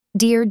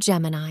Dear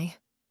Gemini,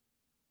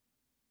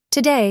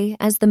 today,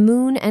 as the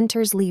moon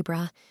enters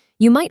Libra,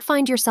 you might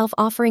find yourself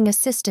offering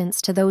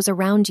assistance to those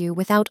around you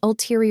without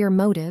ulterior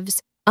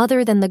motives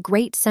other than the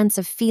great sense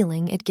of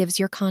feeling it gives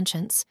your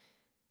conscience.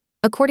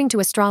 According to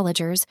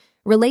astrologers,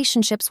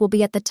 relationships will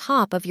be at the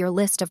top of your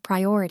list of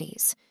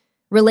priorities.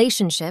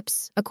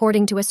 Relationships,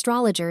 according to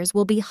astrologers,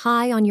 will be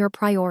high on your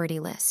priority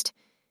list.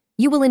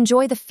 You will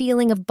enjoy the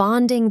feeling of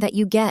bonding that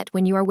you get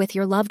when you are with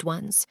your loved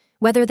ones,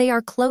 whether they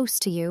are close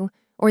to you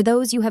or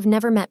those you have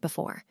never met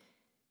before.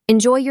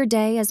 Enjoy your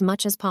day as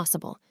much as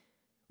possible.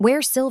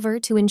 Wear silver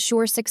to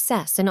ensure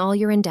success in all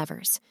your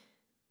endeavors.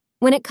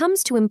 When it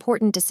comes to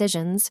important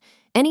decisions,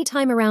 any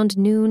time around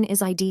noon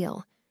is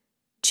ideal.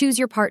 Choose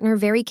your partner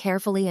very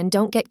carefully and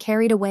don't get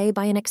carried away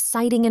by an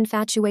exciting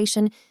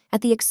infatuation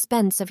at the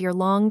expense of your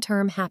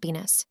long-term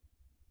happiness.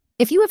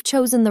 If you have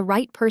chosen the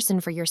right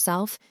person for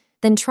yourself,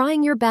 then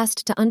trying your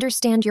best to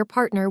understand your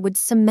partner would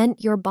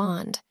cement your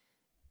bond.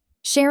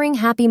 Sharing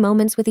happy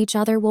moments with each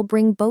other will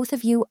bring both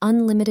of you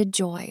unlimited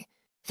joy.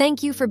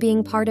 Thank you for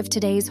being part of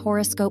today's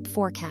horoscope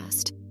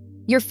forecast.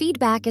 Your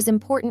feedback is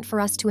important for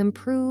us to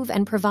improve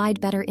and provide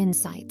better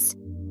insights.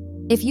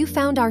 If you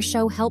found our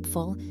show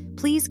helpful,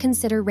 please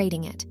consider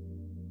rating it.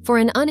 For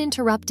an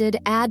uninterrupted,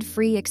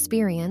 ad-free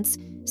experience,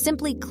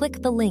 simply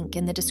click the link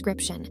in the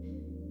description.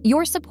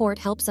 Your support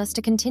helps us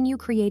to continue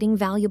creating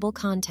valuable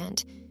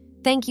content.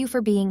 Thank you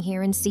for being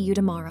here and see you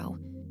tomorrow.